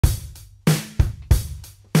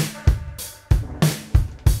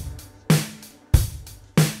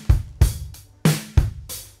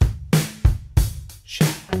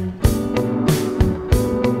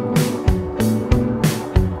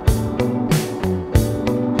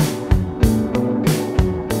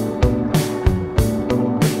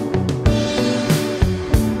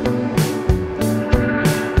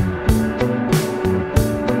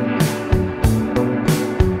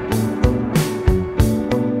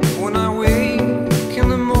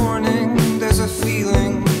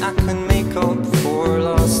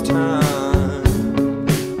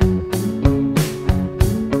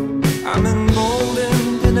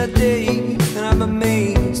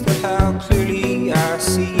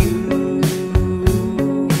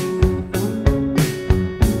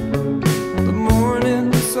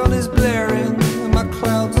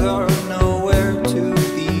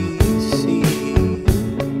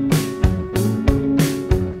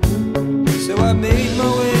I made my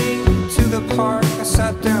way to the park. I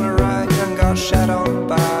sat down to write and got shat on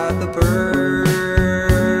by the birds.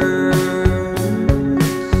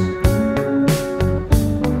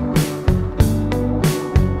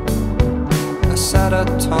 I sat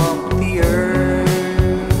atop the earth.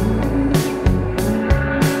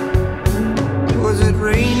 Was it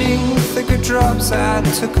raining? Thicker drops. I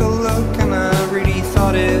took a look and I really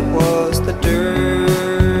thought it was the dirt.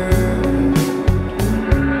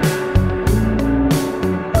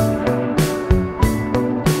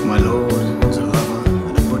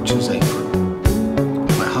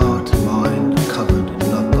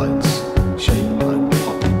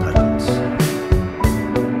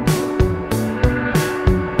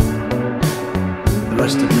 The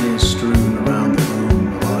rest of me is strewn around the room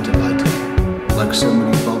of our delighting, like so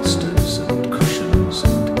many bolsters and cushions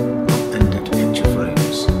and upended picture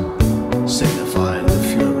frames, signifying the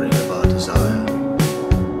fury of our desire.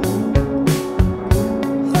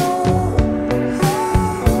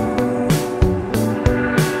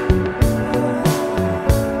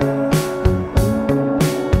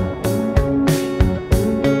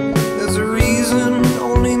 There's a reason,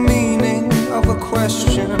 only meaning of a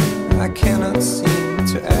question I cannot seem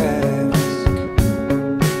to ask.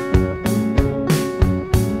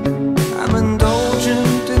 I'm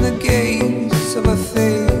indulgent in the gaze of a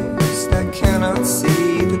face that cannot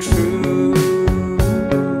see the truth.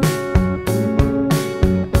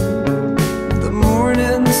 The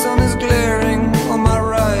morning sun is glaring on my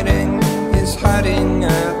writing, is hiding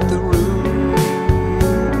at the root.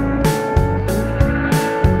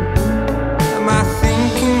 Am I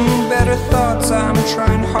thinking better thoughts? I'm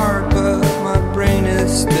trying hard, but my brain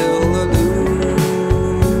is still aloof.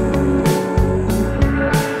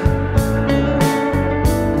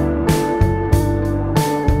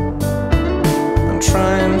 I'm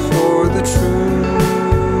trying for the truth.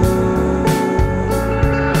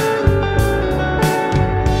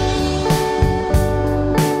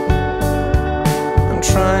 I'm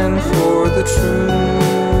trying for the truth.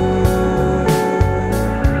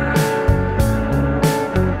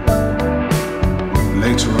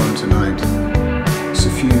 Later on tonight,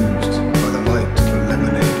 suffused by the light of a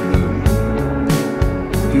lemonade moon,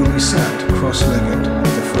 you'll be sat cross-legged at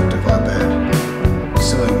the foot of our bed,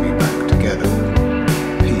 sewing me back together,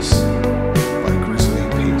 piece by grisly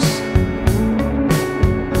piece.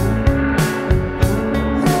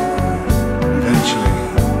 Eventually,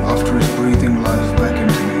 after his breathing life back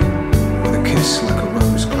into me, with a kiss like a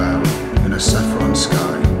rose cloud in a saffron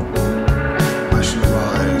sky, I shall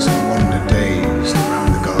rise and wander dazed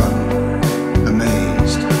around the garden,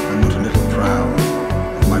 amazed and not a little proud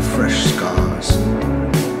of my fresh scars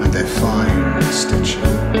and their fine stitching.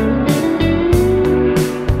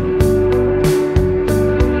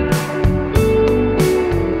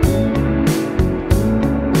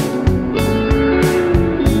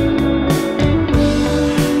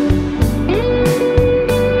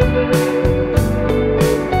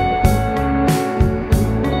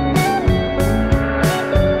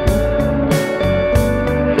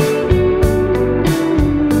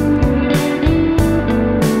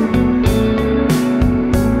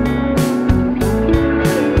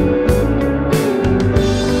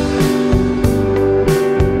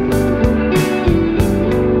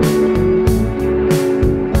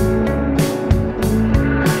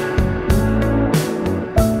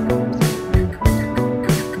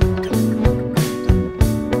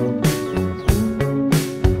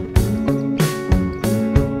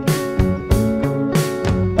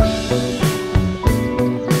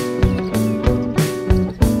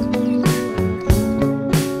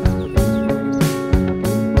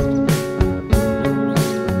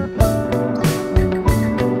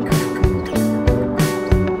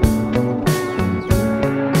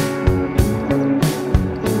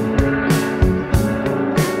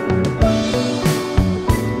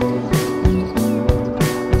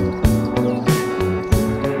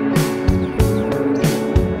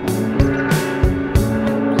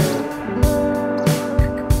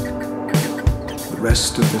 The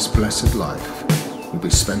rest of this blessed life will be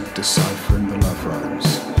spent deciphering the love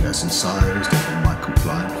rhymes he has incised upon my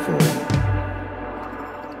compliant form.